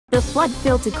The Flood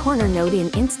Fill to Corner node in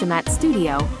InstaMAT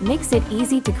Studio makes it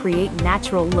easy to create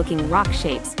natural-looking rock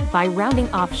shapes by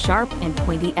rounding off sharp and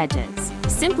pointy edges.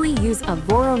 Simply use a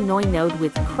voronoi node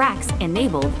with cracks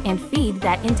enabled and feed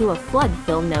that into a flood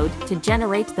fill node to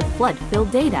generate the flood fill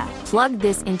data. Plug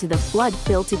this into the Flood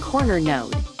Fill to Corner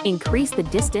node. Increase the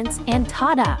distance and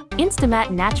ta-da!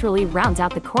 InstaMAT naturally rounds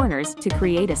out the corners to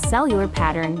create a cellular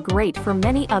pattern great for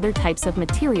many other types of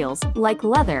materials like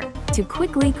leather. To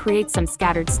quickly create some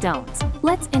scattered stones,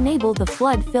 let's enable the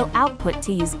flood fill output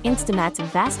to use InstaMAT's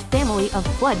vast family of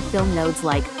flood fill nodes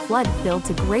like Flood Fill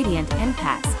to Gradient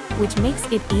nPass, which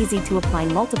makes it easy to apply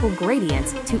multiple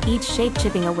gradients to each shape,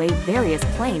 chipping away various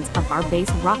planes of our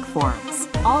base rock forms.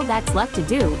 All that's left to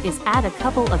do is add a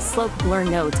couple of slope blur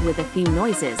nodes with a few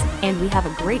noises, and we have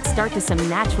a great start to some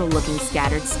natural-looking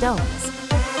scattered stones.